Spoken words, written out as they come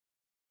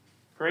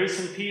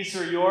Grace and peace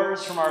are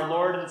yours from our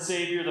Lord and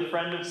Savior, the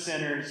friend of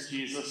sinners,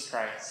 Jesus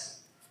Christ.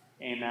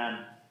 Amen.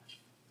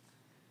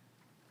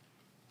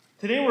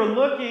 Today we're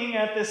looking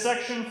at this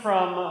section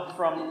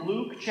from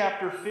Luke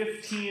chapter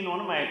 15, one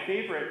of my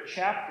favorite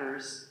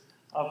chapters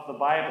of the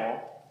Bible.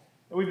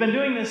 We've been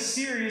doing this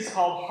series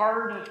called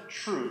Hard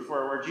Truth,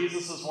 where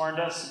Jesus has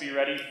warned us to be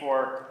ready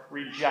for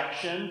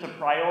rejection, to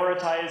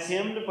prioritize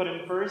Him, to put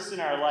Him first in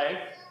our life.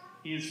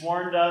 He's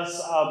warned us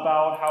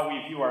about how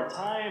we view our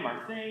time,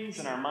 our things,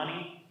 and our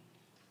money.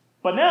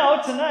 But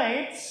now,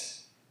 tonight,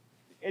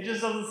 it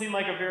just doesn't seem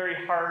like a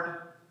very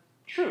hard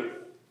truth.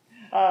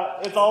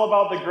 It's all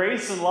about the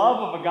grace and love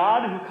of a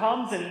God who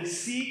comes and He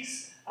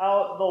seeks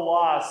out the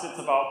lost. It's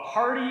about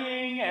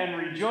partying and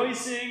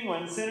rejoicing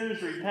when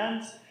sinners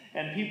repent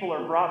and people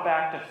are brought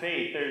back to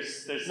faith.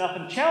 There's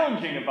nothing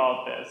challenging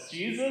about this.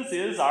 Jesus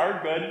is our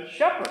good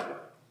shepherd.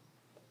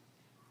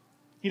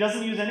 He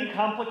doesn't use any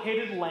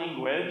complicated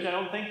language. I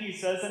don't think He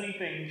says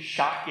anything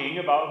shocking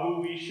about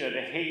who we should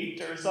hate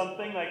or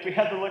something like we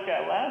had to look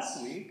at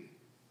last week.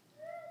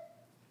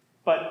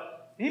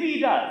 But maybe He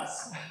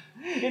does.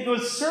 It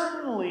was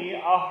certainly a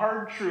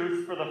hard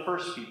truth for the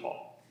first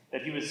people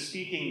that He was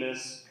speaking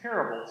this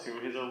parable to,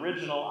 His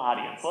original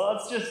audience. Well,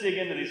 let's just dig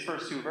into these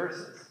first two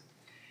verses.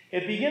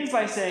 It begins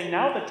by saying,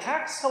 "Now the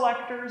tax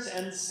collectors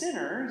and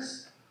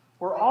sinners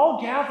were all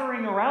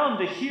gathering around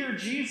to hear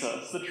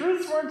Jesus." The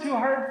truths weren't too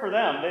hard for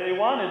them. They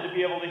wanted to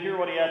be able to hear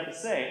what He had to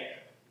say.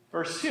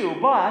 Verse 2,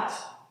 "But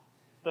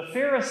the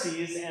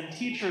Pharisees and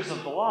teachers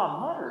of the law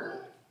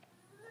muttered,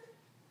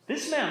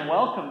 'This man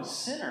welcomes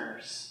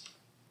sinners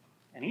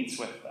and eats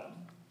with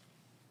them.'"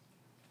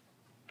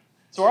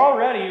 So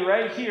already,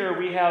 right here,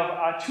 we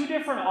have two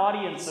different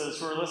audiences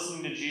who are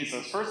listening to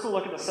Jesus. First, we'll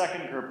look at the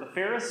second group, the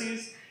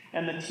Pharisees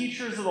and the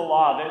teachers of the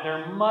law.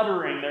 They're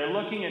muttering, they're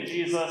looking at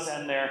Jesus,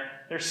 and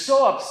they're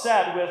so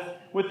upset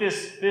with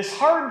this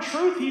hard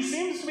truth He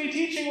seems to be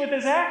teaching with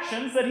His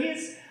actions, that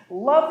He's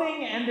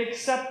loving and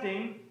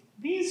accepting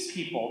these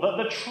people,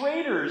 the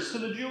traitors to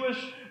the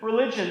Jewish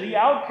religion, the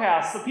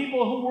outcasts, the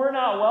people who were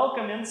not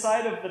welcome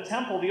inside of the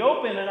temple, the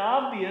open and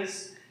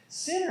obvious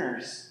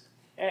sinners.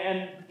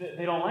 And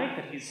they don't like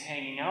that He's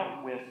hanging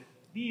out with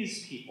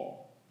these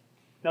people.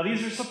 Now,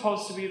 these are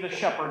supposed to be the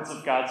shepherds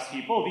of God's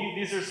people.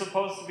 These are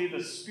supposed to be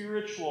the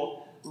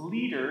spiritual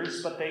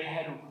leaders, but they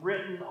had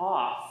written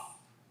off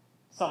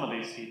some of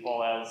these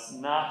people as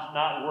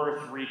not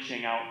worth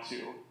reaching out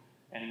to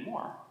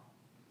anymore.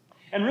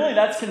 And really,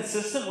 that's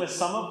consistent with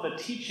some of the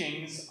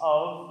teachings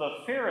of the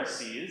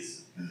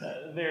Pharisees.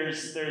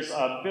 There's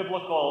a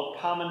biblical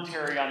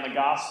commentary on the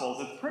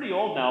Gospels. It's pretty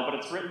old now, but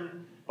it's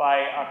written by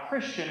a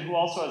Christian who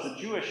also has a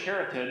Jewish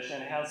heritage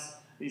and has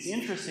these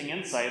interesting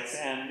insights.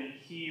 And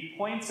he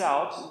points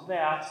out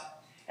that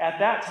at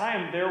that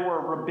time there were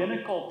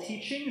rabbinical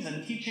teachings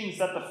and teachings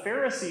that the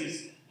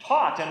Pharisees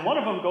taught. And one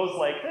of them goes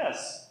like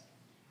this: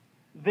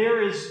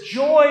 "There is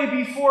joy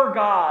before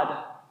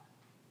God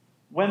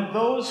when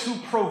those who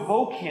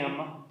provoke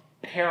Him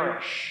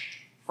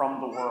perish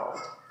from the world."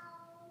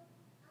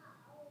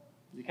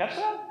 Did you catch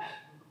that?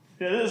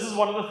 This is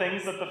one of the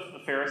things that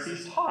the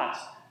Pharisees taught.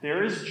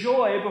 There is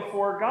joy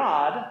before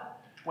God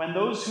when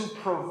those who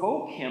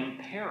provoke Him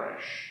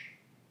perish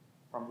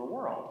from the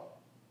world.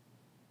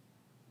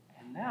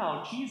 And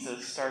now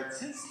Jesus starts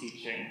His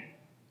teaching.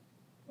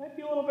 Might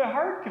be a little bit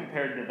hard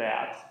compared to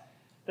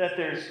that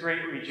there's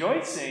great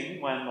rejoicing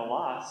when the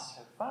lost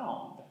have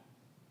found.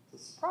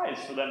 It's a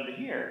surprise for them to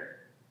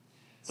hear.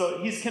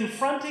 So He's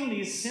confronting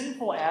these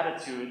sinful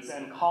attitudes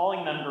and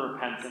calling them to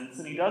repentance,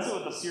 and He does it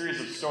with a series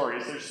of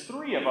stories. There's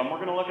 3 of them.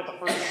 We're going to look at the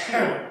first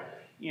 2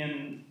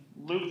 in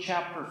Luke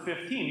chapter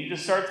 15. He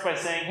just starts by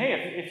saying,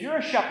 hey, if you're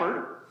a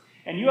shepherd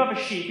and you have a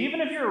sheep, even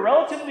if you're a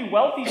relatively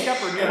wealthy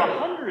shepherd, you have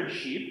 100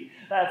 sheep,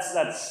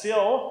 that's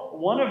still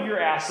one of your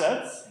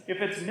assets.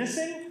 If it's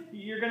missing,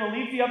 you're going to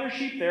leave the other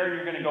sheep there and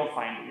you're going to go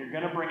find it. You're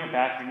going to bring it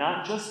back. You're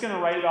not just going to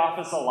write it off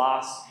as a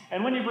loss.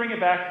 And when you bring it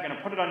back, you're going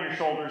to put it on your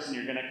shoulders and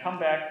you're going to come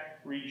back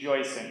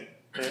rejoicing.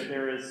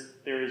 There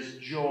is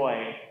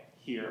joy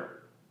here.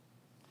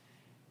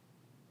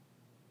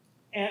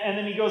 And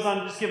then he goes on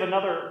to just give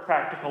another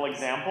practical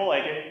example.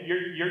 Like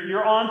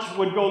your aunt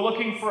would go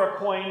looking for a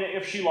coin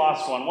if she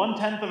lost one.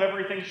 1/10 of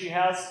everything she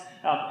has,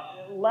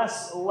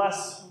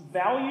 less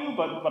value,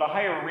 but a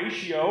higher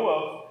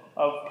ratio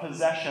of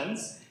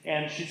possessions.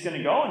 And she's going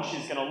to go and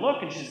she's going to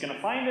look and she's going to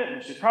find it.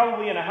 And she's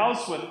probably in a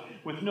house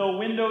with no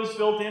windows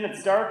built in.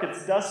 It's dark,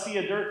 it's dusty,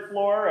 a dirt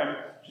floor. And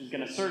she's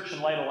going to search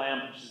and light a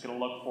lamp and she's going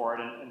to look for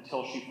it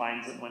until she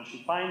finds it. When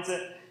she finds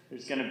it,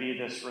 there's going to be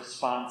this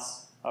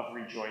response of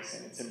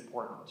rejoicing. It's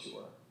important to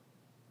her.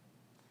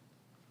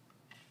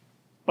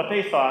 But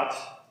they thought,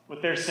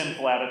 with their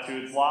sinful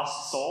attitudes,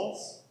 lost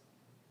souls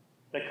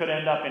that could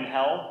end up in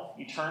hell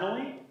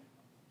eternally,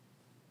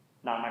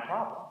 not my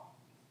problem.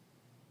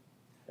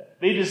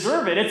 They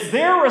deserve it. It's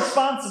their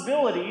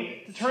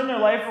responsibility to turn their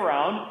life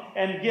around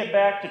and get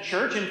back to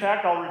church. In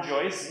fact, I'll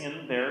rejoice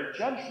in their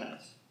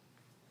judgment.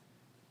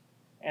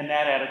 And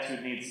that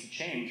attitude needs to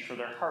change for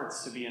their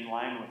hearts to be in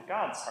line with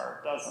God's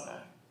heart, doesn't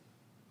it?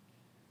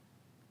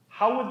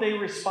 how would they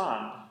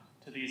respond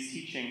to these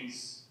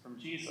teachings from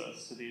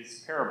Jesus, to these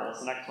parables?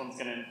 The next one's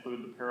going to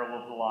include the parable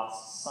of the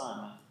lost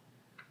son.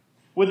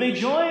 Would they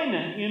join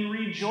in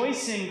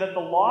rejoicing that the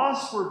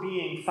lost were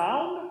being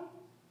found?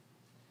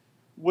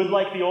 Would,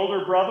 like the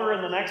older brother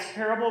in the next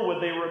parable,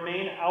 would they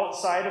remain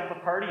outside of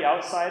the party,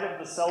 outside of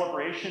the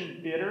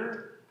celebration,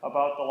 bitter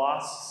about the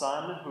lost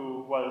son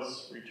who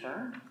was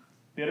returned?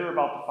 Bitter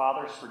about the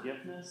Father's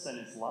forgiveness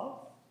and his love?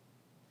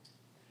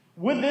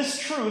 Would this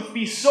truth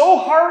be so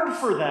hard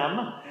for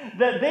them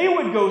that they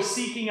would go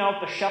seeking out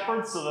the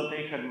shepherd so that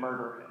they could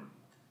murder him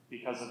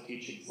because of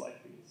teachings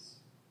like these?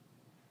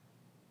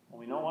 Well,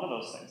 we know one of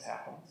those things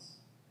happens.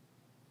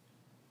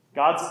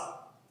 God's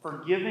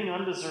forgiving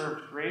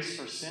undeserved grace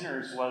for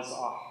sinners was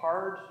a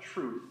hard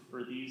truth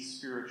for these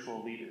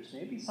spiritual leaders.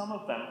 Maybe some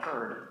of them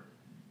heard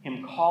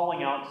him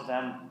calling out to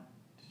them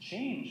to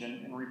change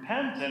and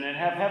repent and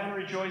have heaven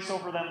rejoice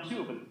over them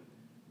too, but the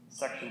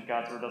section of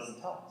God's Word doesn't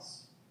tell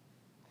us.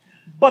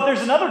 But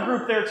there's another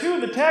group there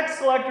too, the tax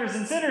collectors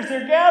and sinners.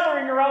 They're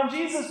gathering around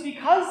Jesus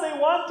because they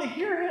want to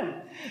hear him.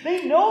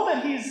 They know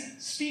that he's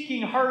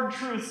speaking hard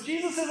truths.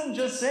 Jesus isn't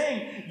just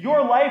saying,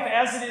 your life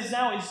as it is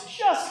now is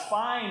just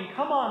fine,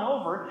 come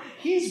on over.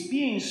 He's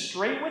being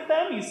straight with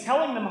them. He's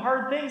telling them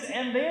hard things,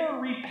 and they're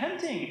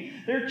repenting.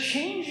 They're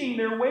changing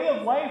their way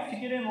of life to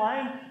get in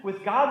line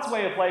with God's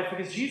way of life,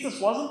 because Jesus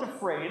wasn't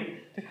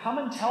afraid to come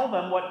and tell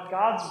them what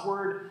God's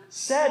word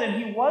said,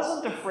 and he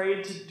wasn't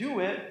afraid to do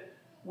it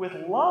with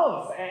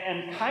love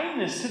and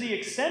kindness, to the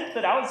extent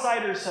that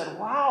outsiders said,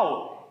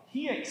 wow,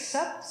 he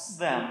accepts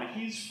them.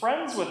 He's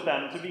friends with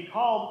them, to be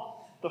called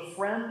the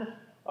friend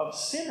of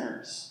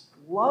sinners,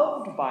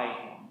 loved by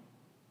him.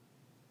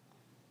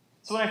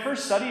 So when I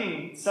first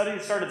started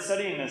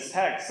studying this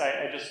text,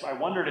 I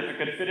wondered if it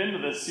could fit into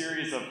this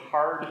series of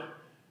hard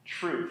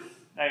truth.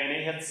 I mean,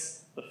 it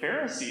hits the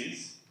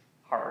Pharisees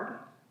hard.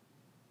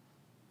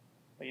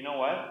 But you know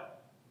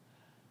what?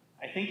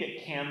 I think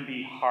it can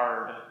be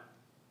hard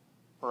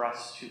for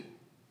us too.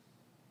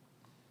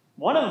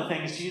 One of the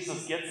things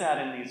Jesus gets at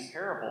in these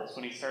parables,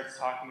 when he starts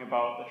talking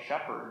about the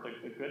shepherd,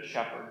 the good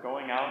shepherd,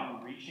 going out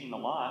and reaching the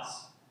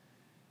lost,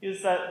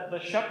 is that the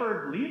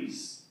shepherd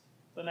leaves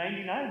the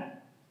 99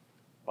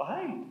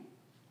 behind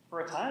for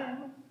a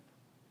time,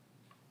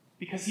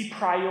 because he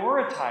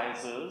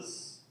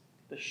prioritizes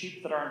the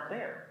sheep that aren't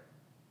there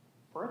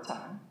for a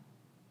time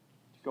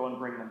to go and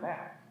bring them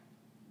back.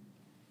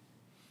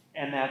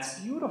 And that's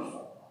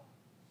beautiful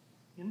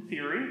in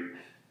theory,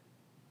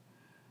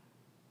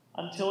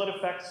 until it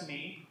affects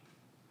me,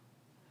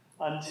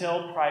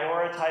 until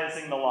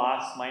prioritizing the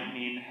lost might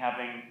mean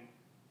having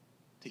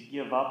to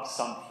give up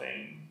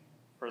something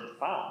for the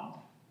found.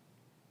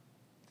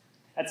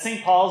 At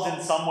St. Paul's,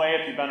 in some way,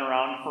 if you've been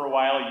around for a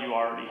while, you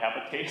already have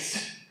a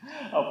taste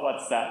of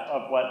what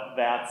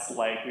that's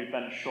like. We've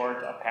been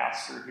short a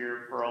pastor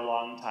here for a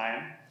long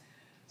time.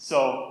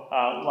 So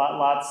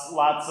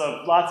lots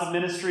of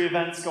ministry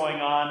events going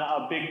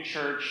on, a big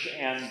church,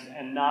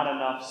 and not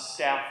enough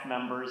staff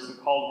members and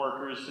called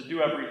workers to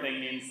do everything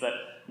means that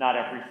not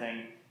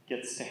everything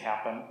gets to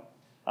happen.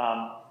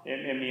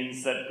 It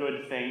means that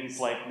good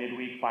things like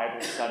midweek Bible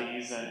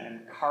studies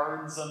and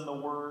cards and the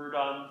Word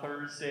on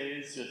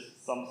Thursdays,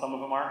 just some of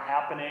them aren't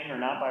happening or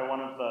not by one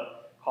of the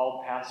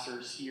called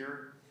pastors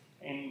here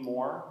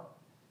anymore.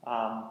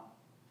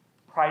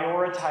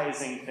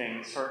 Prioritizing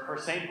things for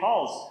St.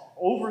 Paul's.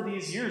 Over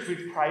these years,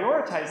 we've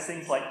prioritized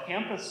things like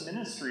campus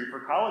ministry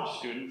for college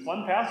students.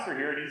 One pastor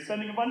here, and he's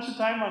spending a bunch of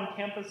time on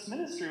campus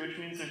ministry, which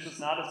means there's just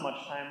not as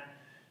much time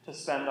to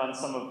spend on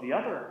some of the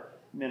other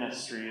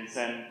ministries.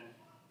 And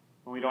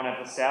when we don't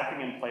have the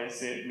staffing in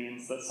place, it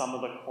means that some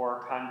of the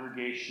core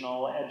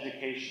congregational,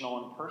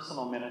 educational, and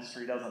personal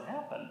ministry doesn't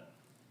happen.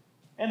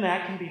 And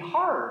that can be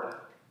hard,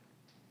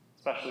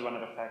 especially when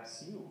it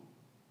affects you.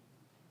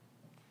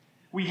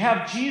 We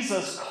have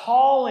Jesus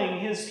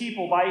calling his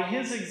people, by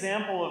his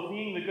example of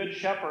being the good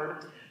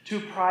shepherd, to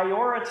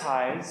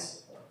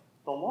prioritize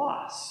the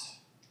lost.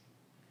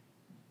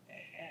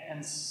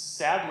 And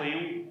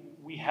sadly,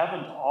 we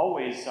haven't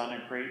always done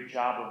a great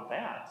job of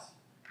that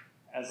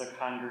as a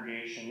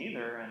congregation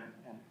either,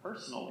 and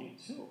personally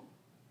too.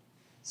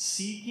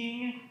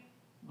 Seeking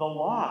the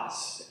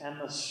lost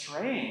and the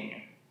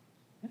straying,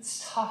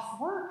 it's tough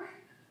work.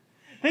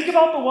 Think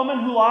about the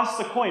woman who lost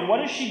the coin.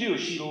 What does she do?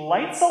 She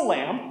lights a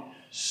lamp,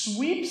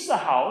 sweeps the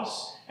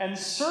house, and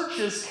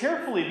searches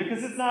carefully,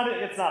 because it's not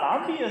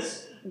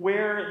obvious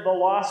where the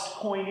lost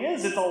coin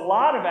is. It's a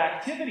lot of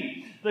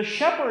activity. The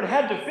shepherd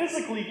had to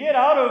physically get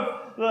out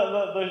of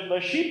the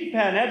sheep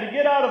pen, had to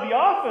get out of the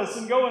office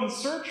and go and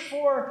search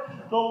for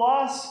the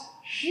lost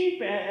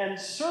sheep and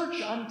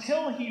search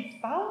until he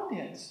found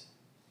it.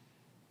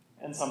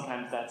 And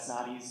sometimes that's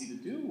not easy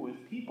to do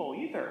with people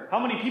either.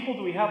 How many people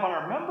do we have on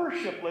our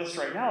membership list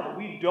right now that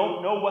we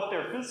don't know what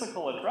their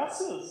physical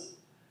address is?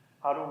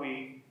 How do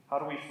we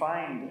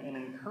find and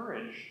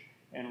encourage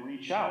and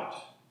reach out?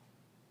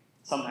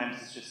 Sometimes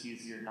it's just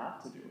easier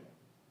not to do it.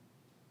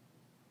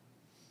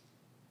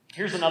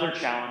 Here's another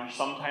challenge.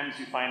 Sometimes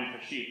you find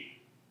the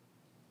sheep,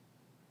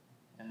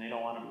 and they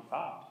don't want to be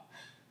found.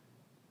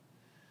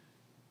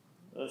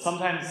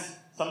 Sometimes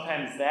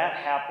that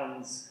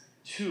happens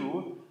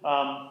too.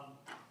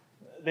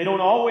 They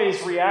don't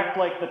always react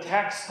like the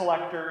tax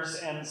collectors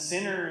and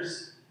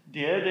sinners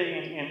did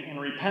in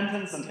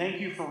repentance and thank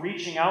you for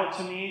reaching out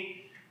to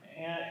me.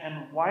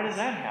 And why does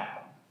that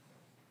happen?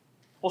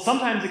 Well,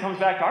 sometimes it comes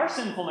back to our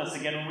sinfulness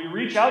again when we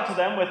reach out to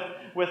them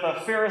with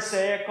a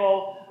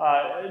Pharisaical,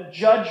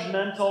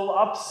 judgmental,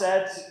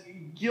 upset,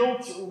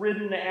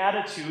 guilt-ridden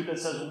attitude that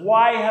says,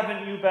 why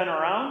haven't you been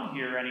around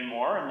here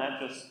anymore? And that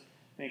just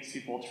makes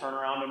people turn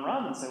around and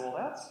run and say, well,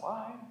 that's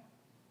why.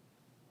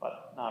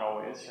 But not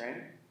always,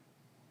 right?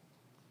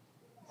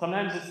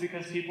 Sometimes it's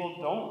because people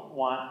don't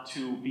want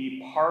to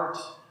be part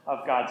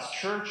of God's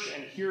church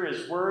and hear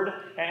His word,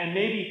 and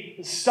maybe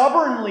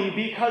stubbornly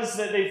because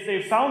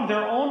they've found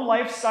their own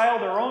lifestyle,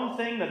 their own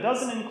thing that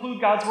doesn't include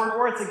God's word,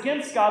 or it's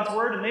against God's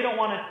word, and they don't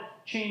want to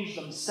change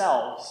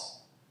themselves,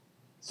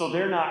 so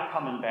they're not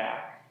coming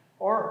back.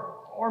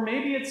 Or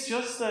maybe it's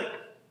just that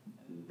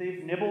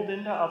they've nibbled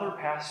into other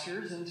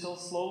pastures until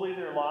slowly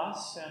they're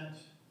lost, and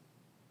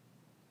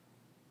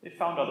they've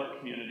found other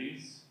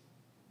communities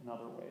in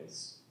other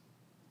ways.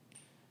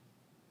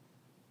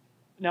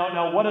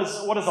 Now, what does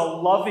a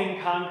loving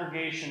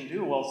congregation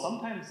do? Well,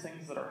 sometimes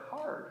things that are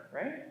hard,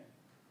 right?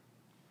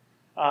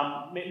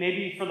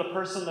 Maybe for the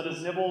person that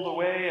has nibbled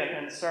away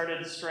and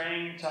started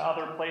straying to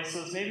other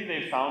places, maybe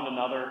they found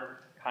another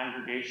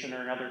congregation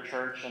or another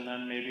church, and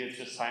then maybe it's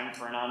just time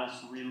for an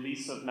honest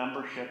release of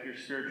membership. Your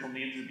spiritual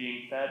needs are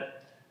being fed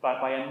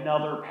by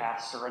another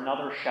pastor,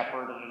 another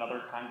shepherd at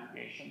another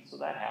congregation. So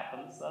that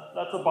happens.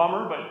 That's a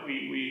bummer, but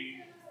we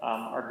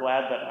are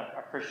glad that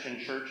a Christian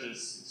church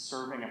is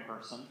serving a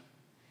person.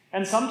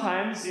 And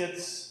sometimes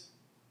it's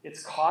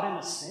caught in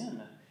a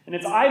sin. And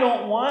it's, I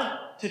don't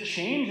want to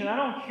change, and I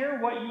don't care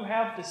what you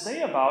have to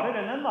say about it.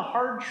 And then the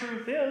hard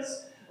truth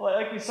is,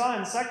 like we saw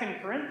in 2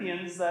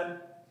 Corinthians,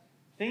 that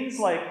things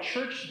like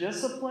church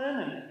discipline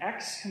and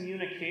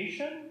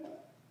excommunication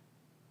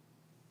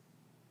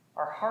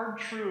are hard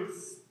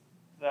truths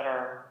that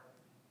are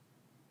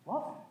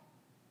loving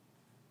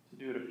to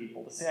do to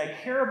people. To say,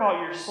 I care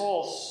about your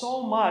soul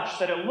so much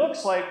that it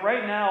looks like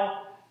right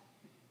now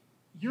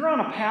you're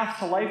on a path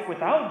to life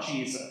without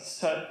Jesus,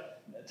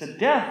 to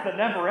death that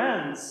never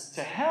ends,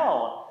 to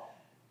hell.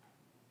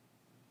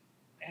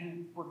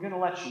 And we're going to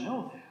let you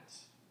know that.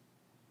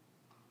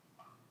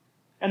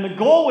 And the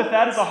goal with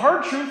that is a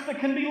hard truth that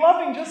can be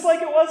loving, just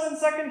like it was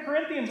in 2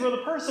 Corinthians, where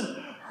the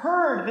person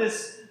heard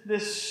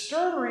this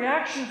stern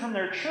reaction from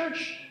their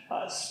church,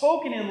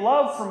 spoken in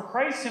love from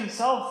Christ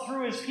himself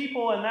through his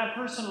people, and that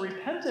person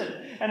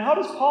repented. And how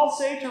does Paul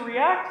say to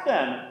react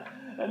then?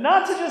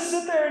 Not to just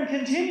sit there and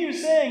continue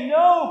saying,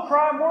 no,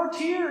 cry more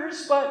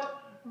tears,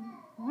 but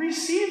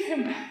receive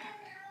him back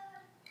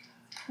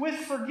with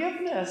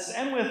forgiveness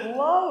and with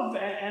love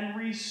and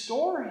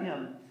restore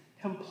him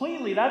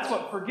completely. That's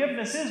what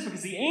forgiveness is,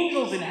 because the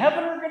angels in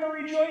heaven are going to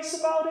rejoice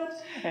about it,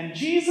 and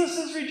Jesus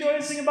is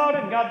rejoicing about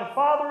it, and God the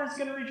Father is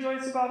going to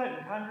rejoice about it, and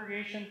the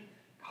congregation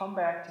come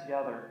back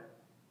together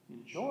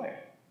in joy.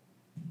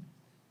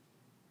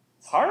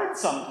 It's hard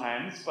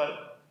sometimes,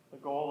 but the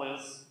goal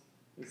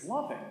is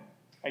loving.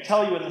 I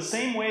tell you, in the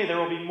same way, there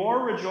will be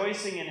more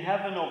rejoicing in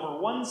heaven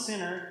over one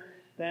sinner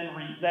that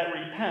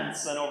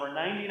repents than over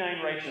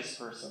 99 righteous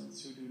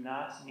persons who do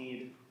not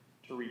need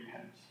to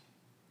repent.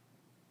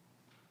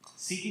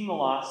 Seeking the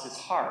lost is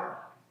hard,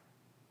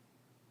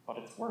 but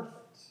it's worth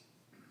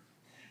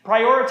it.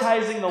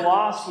 Prioritizing the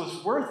lost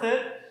was worth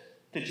it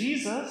to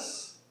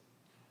Jesus.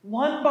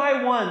 One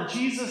by one,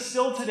 Jesus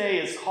still today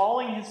is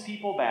calling his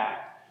people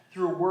back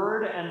through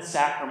word and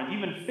sacrament.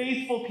 Even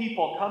faithful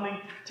people coming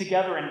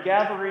together and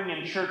gathering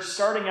in church,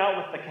 starting out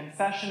with the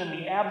confession and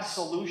the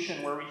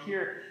absolution, where we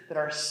hear that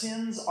our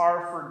sins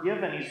are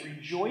forgiven. He's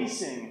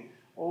rejoicing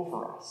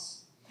over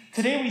us.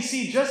 Today we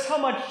see just how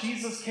much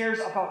Jesus cares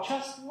about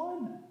just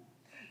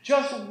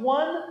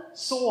one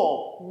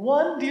soul,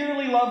 one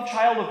dearly loved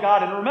child of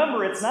God. And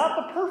remember, it's not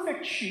the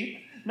perfect sheep,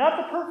 not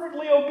the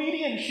perfectly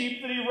obedient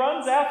sheep that he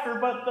runs after,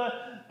 but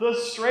the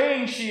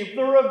straying sheep,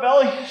 the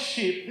rebellious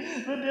sheep,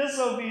 the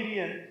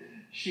disobedient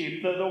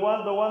sheep, the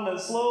one that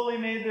slowly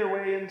made their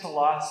way into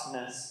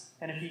lostness.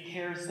 And if he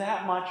cares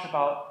that much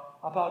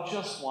about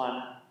just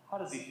one, how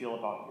does he feel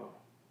about you?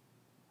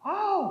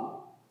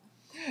 Oh!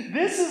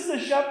 This is the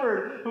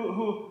shepherd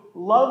who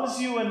loves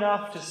you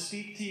enough to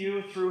speak to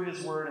you through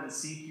his word and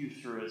seek you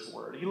through his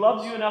word. He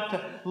loves you enough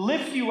to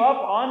lift you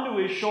up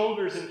onto his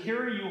shoulders and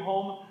carry you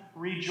home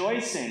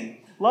rejoicing.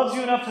 Loves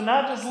you enough to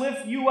not just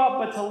lift you up,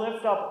 but to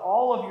lift up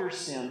all of your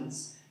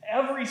sins,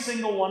 every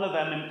single one of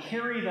them, and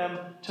carry them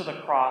to the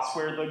cross,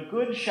 where the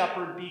good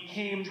shepherd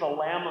became the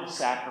lamb of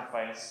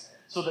sacrifice,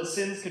 so that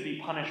sins could be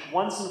punished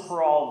once and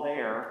for all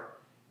there,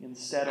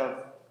 instead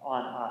of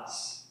on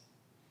us.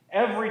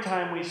 Every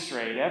time we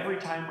strayed, every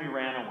time we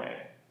ran away,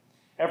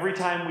 every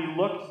time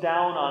we looked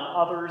down on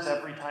others,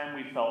 every time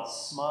we felt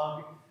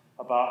smug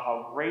about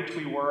how great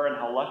we were and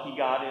how lucky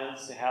God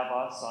is to have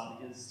us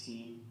on his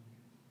team,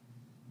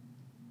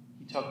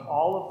 he took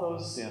all of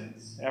those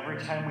sins, every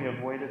time we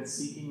avoided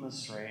seeking the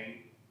straying,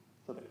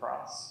 to the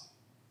cross.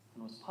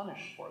 and was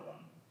punished for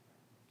them.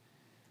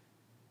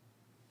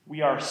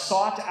 We are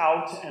sought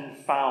out and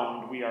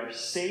found. We are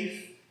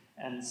safe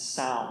and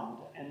sound.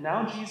 And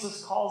now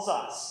Jesus calls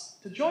us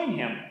to join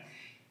him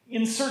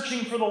in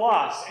searching for the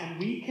lost. And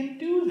we can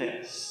do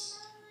this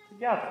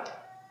together.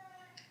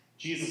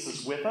 Jesus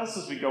is with us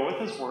as we go with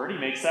his word. He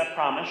makes that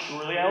promise.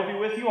 Surely I will be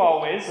with you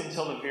always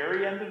until the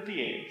very end of the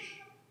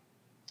age.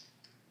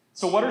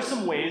 So what are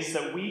some ways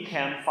that we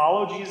can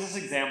follow Jesus'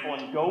 example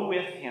and go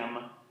with him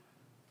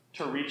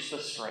to reach the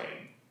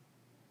straying?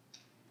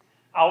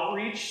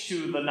 Outreach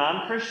to the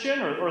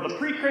non-Christian or the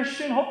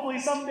pre-Christian, hopefully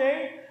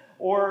someday,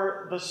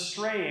 or the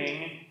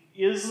straying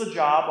is the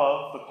job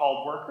of the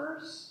called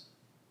workers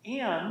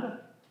and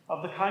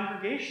of the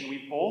congregation.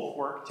 We both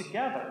work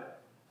together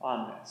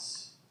on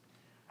this.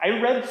 I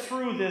read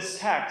through this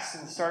text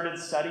and started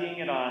studying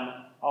it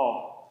on,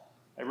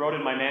 I wrote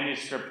in my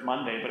manuscript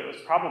Monday, but it was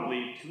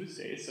probably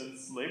Tuesday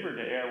since Labor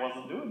Day. I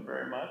wasn't doing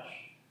very much.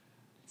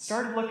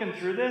 Started looking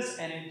through this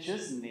and it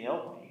just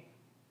nailed me.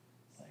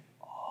 It's like,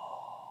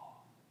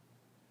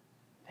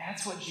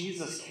 that's what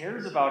Jesus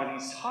cares about, and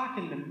he's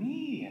talking to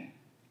me.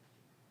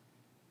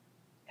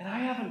 And I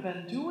haven't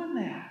been doing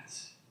that.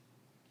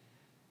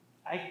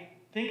 I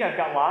think I've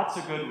got lots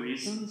of good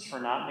reasons for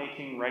not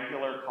making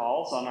regular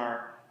calls on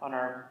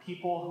our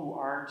people who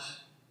aren't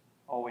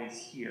always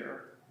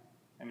here.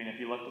 I mean, if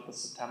you looked at the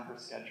September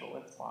schedule,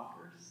 it's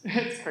bonkers.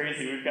 It's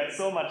crazy. We've got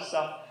so much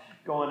stuff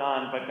going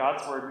on, but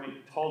God's word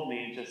told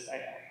me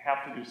I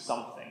have to do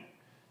something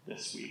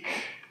this week.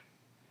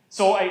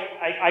 So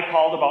I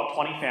called about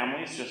 20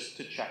 families just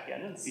to check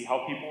in and see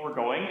how people were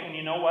going, and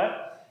you know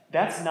what?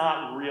 That's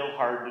not real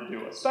hard to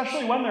do,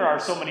 especially when there are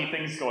so many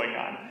things going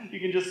on. You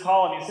can just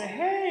call and you say,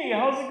 hey,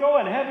 how's it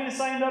going? Have you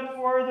signed up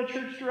for the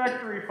church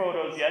directory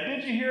photos yet?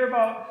 Did you hear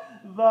about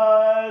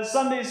the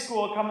Sunday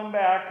school coming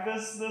back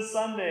this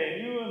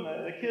Sunday? You and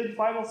the kids'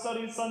 Bible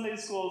studies, Sunday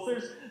schools.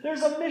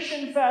 There's a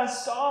mission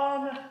fest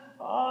on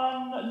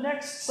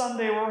next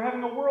Sunday where we're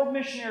having a world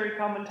missionary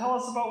come and tell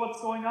us about what's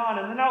going on,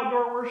 and an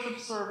outdoor worship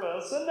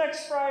service. And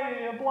next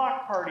Friday, a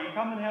block party.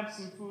 Come and have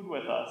some food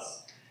with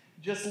us.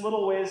 Just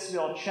little ways to be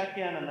able to check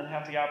in and then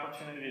have the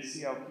opportunity to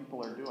see how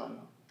people are doing.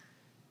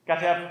 Got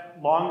to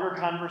have longer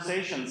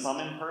conversations, some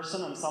in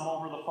person and some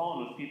over the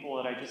phone with people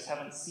that I just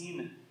haven't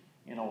seen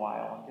in a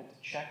while, and get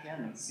to check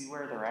in and see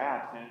where they're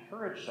at and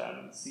encourage them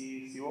and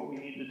see what we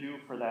need to do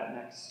for that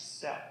next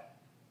step.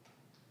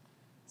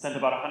 Sent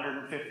about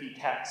 150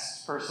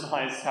 texts,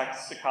 personalized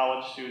texts to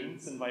college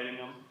students, inviting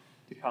them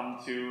to come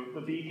to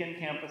the Beacon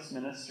campus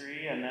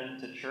ministry and then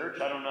to church.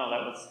 I don't know,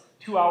 that was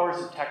 2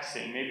 hours of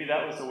texting. Maybe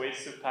that was a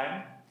waste of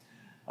time.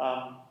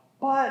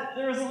 But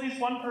there was at least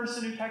one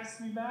person who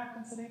texted me back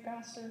and said, hey,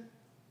 Pastor,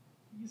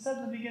 you said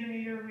in the beginning of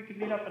the year we could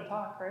meet up and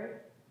talk, right?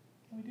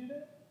 Can we do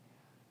that?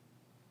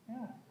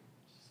 Yeah,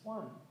 just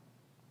one.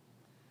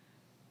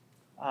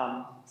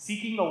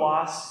 Seeking the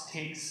lost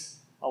takes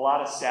a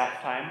lot of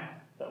staff time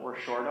that we're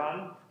short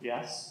on.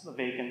 Yes, the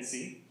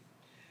vacancy.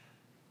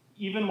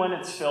 Even when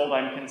it's filled,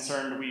 I'm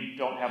concerned we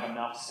don't have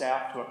enough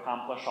staff to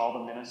accomplish all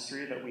the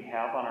ministry that we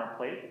have on our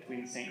plate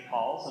between St.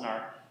 Paul's and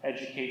our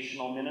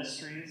educational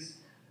ministries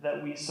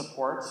that we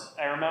support.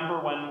 I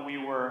remember when we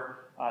were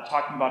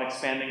talking about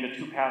expanding to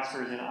 2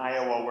 pastors in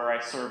Iowa where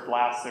I served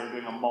last. They were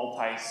doing a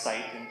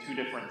multi-site in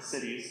 2 different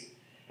cities.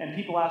 And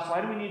people asked,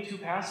 why do we need 2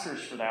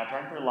 pastors for that?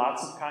 Aren't there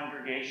lots of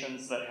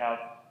congregations that have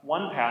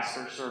one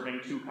pastor serving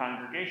 2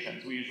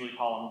 congregations? We usually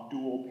call them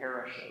dual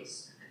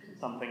parishes,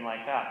 something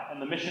like that.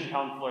 And the mission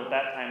counselor at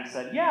that time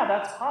said, yeah,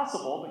 that's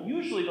possible, but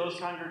usually those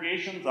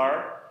congregations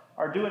are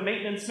doing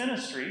maintenance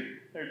ministry.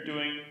 They're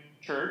doing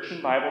church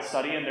and Bible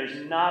study, and there's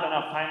not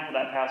enough time for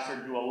that pastor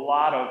to do a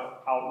lot of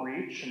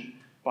outreach and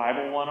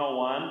Bible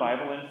 101,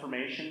 Bible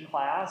information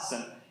class,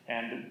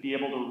 and be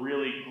able to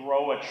really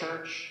grow a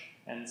church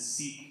and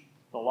seek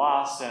the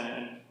lost.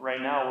 And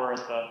right now we're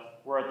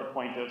at the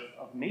point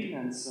of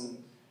maintenance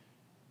and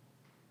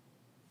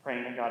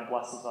praying that God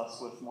blesses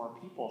us with more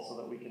people so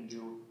that we can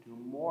do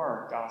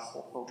more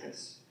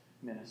gospel-focused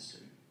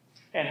ministry.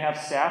 And have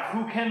staff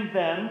who can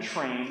then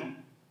train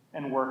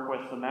and work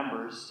with the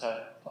members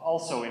to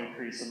also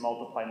increase and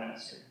multiply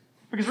ministry.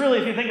 Because really,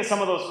 if you think of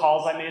some of those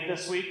calls I made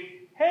this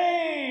week,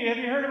 hey, have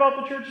you heard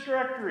about the church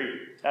directory?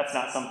 That's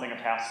not something a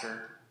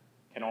pastor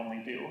can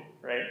only do,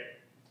 right?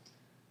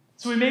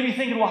 So we may be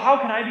thinking, well, how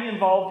can I be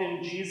involved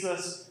in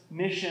Jesus'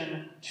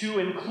 mission to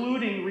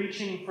including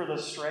reaching for the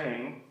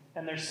straying?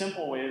 And there's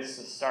simple ways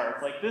to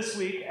start. Like this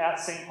week at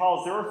St.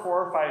 Paul's, there were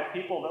 4 or 5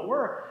 people that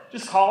were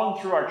just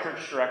calling through our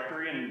church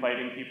directory and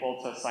inviting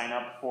people to sign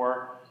up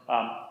for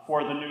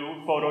the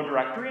new photo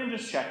directory and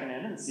just checking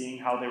in and seeing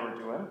how they were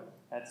doing.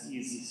 That's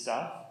easy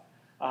stuff.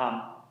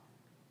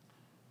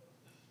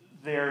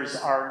 There's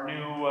our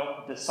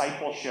new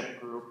discipleship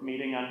group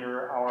meeting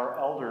under our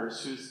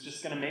elders, who's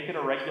just going to make it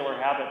a regular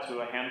habit to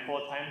a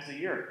handful of times a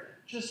year.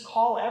 Just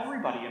call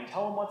everybody and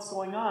tell them what's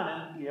going on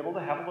and be able to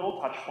have a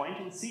little touch point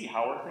and see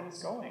how are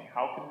things going.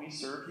 How can we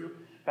serve you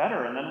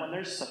better? And then when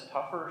there's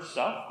tougher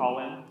stuff, call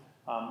in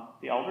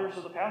the elders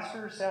or the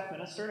pastor or staff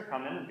minister to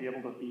come in and be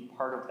able to be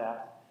part of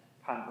that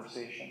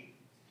conversation.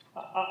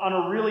 On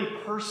a really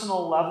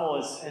personal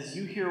level, as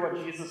you hear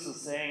what Jesus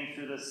is saying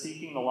through this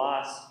seeking the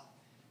lost,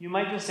 you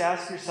might just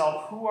ask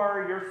yourself, who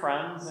are your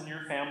friends and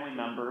your family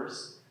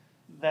members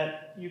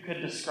that you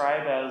could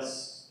describe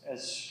as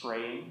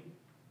straying,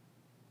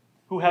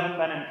 who haven't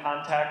been in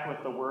contact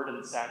with the Word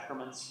and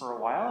sacraments for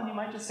a while? And you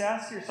might just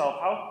ask yourself,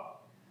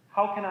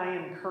 how can I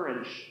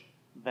encourage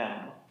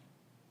them?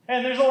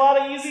 And there's a lot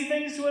of easy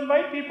things to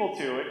invite people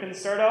to. It can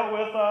start out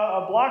with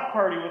a block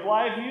party with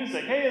live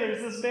music. Hey,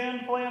 there's this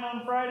band playing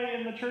on Friday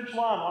in the church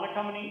lawn. Want to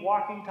come and eat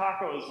walking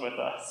tacos with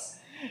us?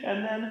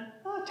 And then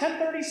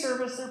 10:30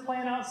 service, they're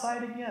playing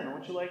outside again.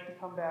 Would you like to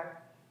come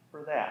back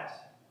for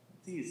that?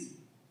 It's easy.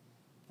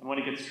 And when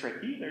it gets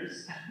tricky,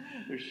 there's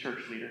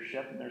church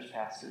leadership and there's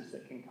pastors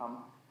that can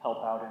come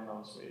help out in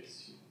those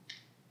ways too.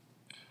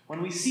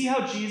 When we see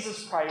how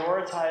Jesus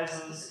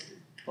prioritizes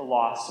the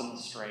lost and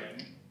the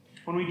straying,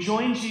 when we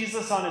join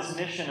Jesus on his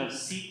mission of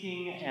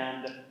seeking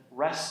and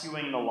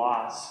rescuing the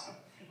lost,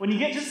 when you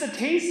get just a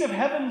taste of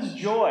heaven's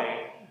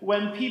joy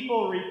when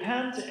people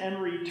repent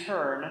and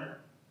return,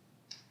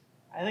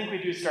 I think we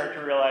do start to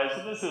realize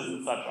that this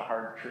isn't such a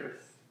hard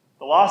truth.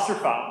 The lost are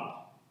found.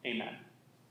 Amen.